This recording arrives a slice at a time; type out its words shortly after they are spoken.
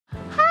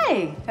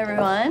Hi,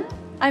 everyone.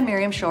 I'm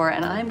Miriam Shor,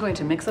 and I'm going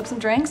to mix up some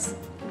drinks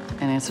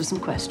and answer some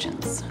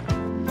questions.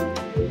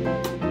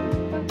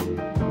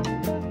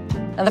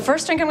 Now, the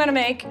first drink I'm gonna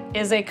make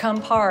is a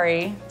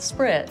Campari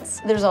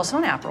Spritz. There's also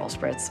an Aperol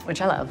Spritz,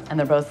 which I love, and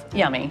they're both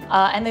yummy.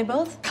 And they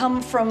both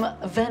come from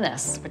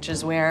Venice, which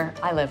is where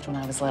I lived when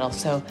I was little.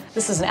 So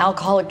this is an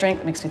alcoholic drink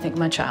that makes me think of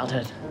my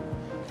childhood.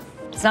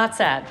 It's not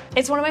sad.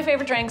 It's one of my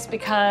favorite drinks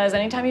because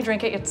anytime you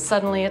drink it, it's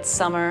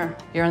summer,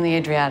 you're on the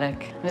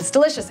Adriatic, and it's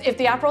delicious. If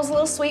the Aperol's a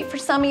little sweet for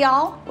some of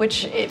y'all,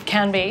 which it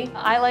can be,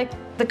 I like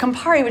the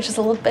Campari, which is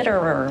a little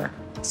bitterer.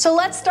 So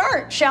let's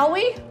start, shall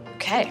we?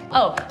 Okay.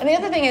 Oh, and the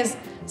other thing is,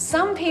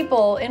 some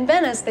people in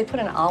Venice, they put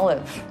an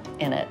olive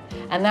in it,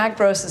 and that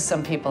grosses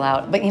some people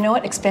out. But you know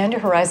what? Expand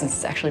your horizons.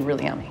 It's actually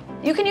really yummy.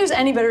 You can use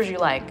any bitters you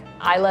like.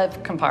 I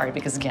love Campari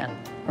because, again,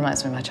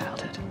 reminds me of my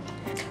childhood.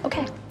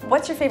 Okay.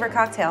 What's your favorite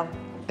cocktail?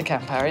 The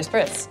Campari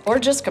Spritz, or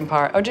just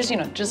Campari, or just,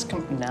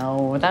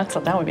 no,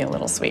 that would be a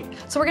little sweet.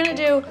 So we're gonna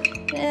do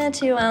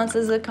 2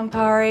 ounces of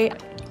Campari.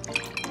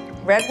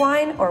 Red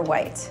wine or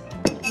white?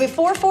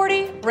 Before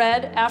 40,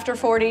 red, after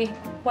 40,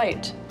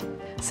 white.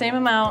 Same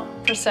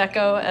amount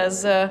Prosecco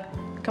as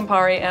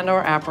Campari and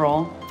or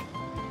Aperol.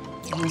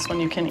 And this one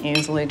you can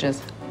easily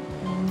just...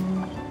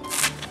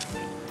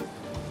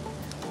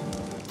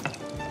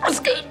 That's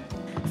good.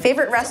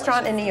 Favorite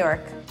restaurant in New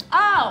York?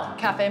 Oh,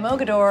 Cafe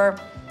Mogador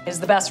is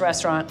the best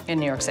restaurant in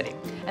New York City.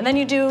 And then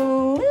you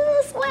do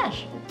a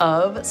splash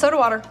of soda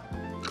water.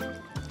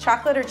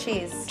 Chocolate or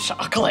cheese?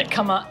 Chocolate,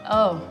 come on.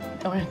 Oh,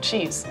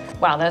 cheese.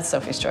 Wow, that's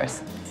Sophie's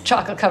choice.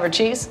 Chocolate covered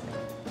cheese.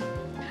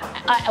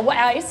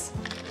 Ice.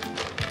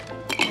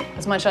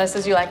 As much ice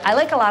as you like. I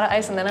like a lot of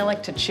ice, and then I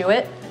like to chew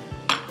it.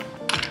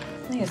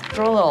 You just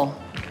throw a little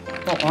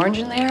orange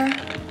in there.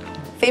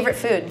 Favorite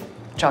food?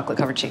 Chocolate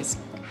covered cheese.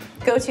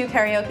 Go-to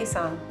karaoke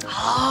song?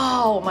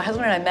 Oh, my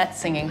husband and I met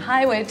singing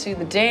Highway to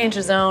the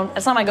Danger Zone.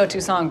 That's not my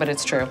go-to song, but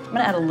it's true. I'm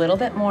gonna add a little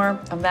bit more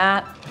of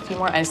that, a few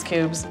more ice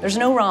cubes. There's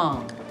no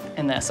wrong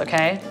in this,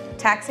 okay?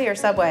 Taxi or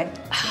subway?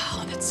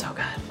 Oh, that's so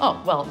good.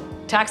 Oh, well,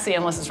 taxi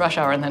unless it's rush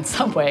hour, and then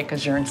subway,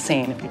 because you're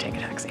insane if you take a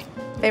taxi.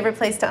 Favorite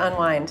place to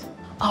unwind?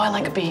 Oh, I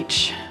like a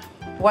beach.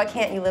 What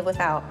can't you live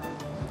without?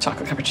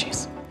 Chocolate covered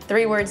cheese.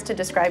 3 words to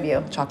describe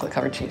you. Chocolate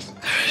covered cheese.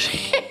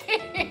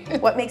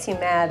 What makes you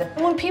mad?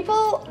 When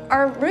people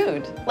are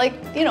rude. Like,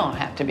 you don't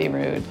have to be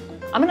rude.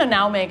 I'm gonna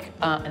now make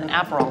an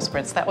Aperol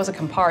Spritz. That was a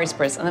Campari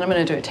Spritz, and then I'm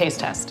gonna do a taste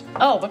test.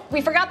 Oh, but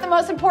we forgot the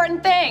most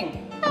important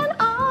thing. An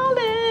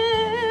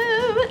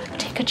olive.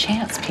 Take a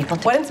chance, people.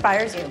 What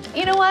inspires you?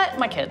 You know what?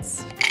 My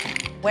kids.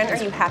 When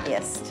are you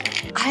happiest?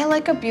 I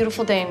like a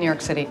beautiful day in New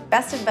York City.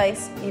 Best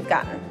advice you've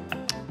gotten?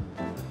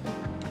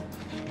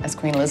 As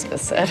Queen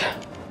Elizabeth said,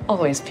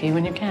 always pee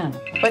when you can.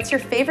 What's your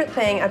favorite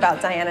thing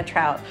about Diana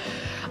Trout?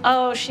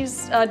 Oh,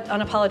 she's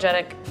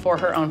unapologetic for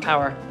her own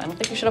power. I don't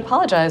think you should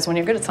apologize when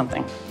you're good at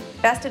something.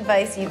 Best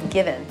advice you've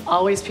given?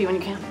 Always pee when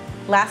you can.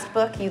 Last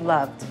book you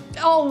loved?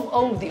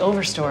 Oh, The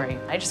Overstory.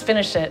 I just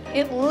finished it.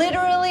 It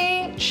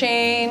literally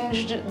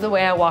changed the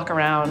way I walk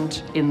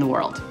around in the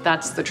world.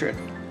 That's the truth.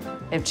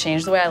 It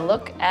changed the way I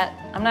look at,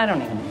 I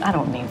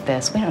don't need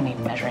this. We don't need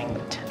measuring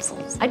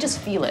utensils. I just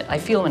feel it. I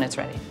feel when it's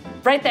ready.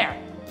 Right there.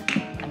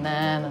 And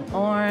then an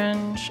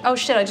orange. Oh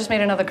shit, I just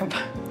made another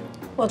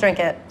We'll drink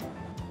it.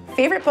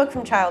 Favorite book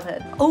from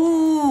childhood?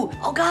 Ooh,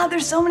 oh God,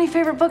 there's so many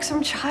favorite books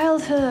from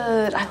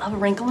childhood. I love A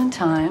Wrinkle in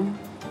Time.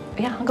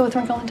 Yeah, I'll go with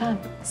Wrinkle in Time.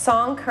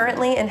 Song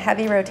currently in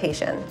heavy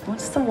rotation?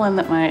 What's the one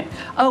that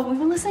oh, we've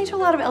been listening to a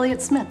lot of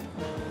Elliott Smith.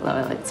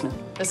 Love Elliott Smith.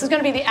 This is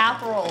gonna be the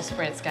Aperol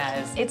Spritz,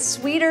 guys. It's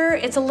sweeter,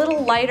 it's a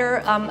little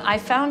lighter. I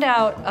found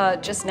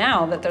out just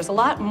now that there's a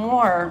lot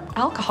more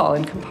alcohol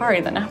in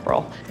Campari than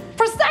Aperol.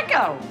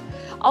 Prosecco!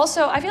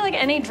 Also, I feel like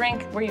any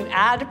drink where you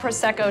add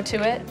Prosecco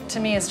to it, to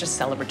me, is just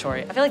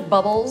celebratory. I feel like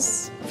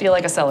bubbles feel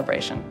like a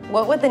celebration.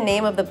 What would the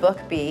name of the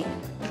book be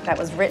that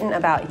was written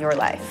about your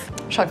life?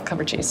 Chocolate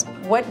covered cheese.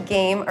 What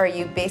game are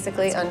you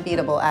basically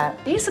unbeatable at?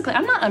 Basically,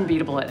 I'm not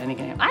unbeatable at any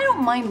game. I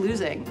don't mind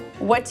losing.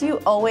 What do you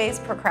always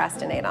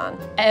procrastinate on?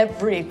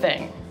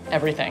 Everything,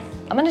 everything.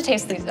 I'm gonna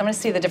taste these, I'm gonna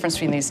see the difference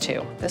between these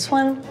two. This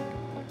one,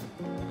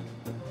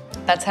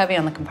 that's heavy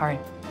on the Campari.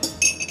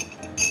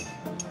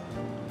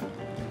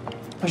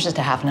 It was just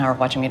a half an hour of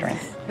watching me drink.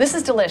 This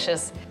is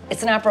delicious.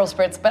 It's an Aperol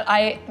Spritz, but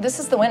this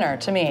is the winner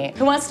to me.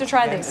 Who wants to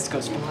try these? This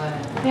goes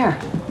fine. Here,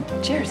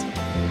 cheers.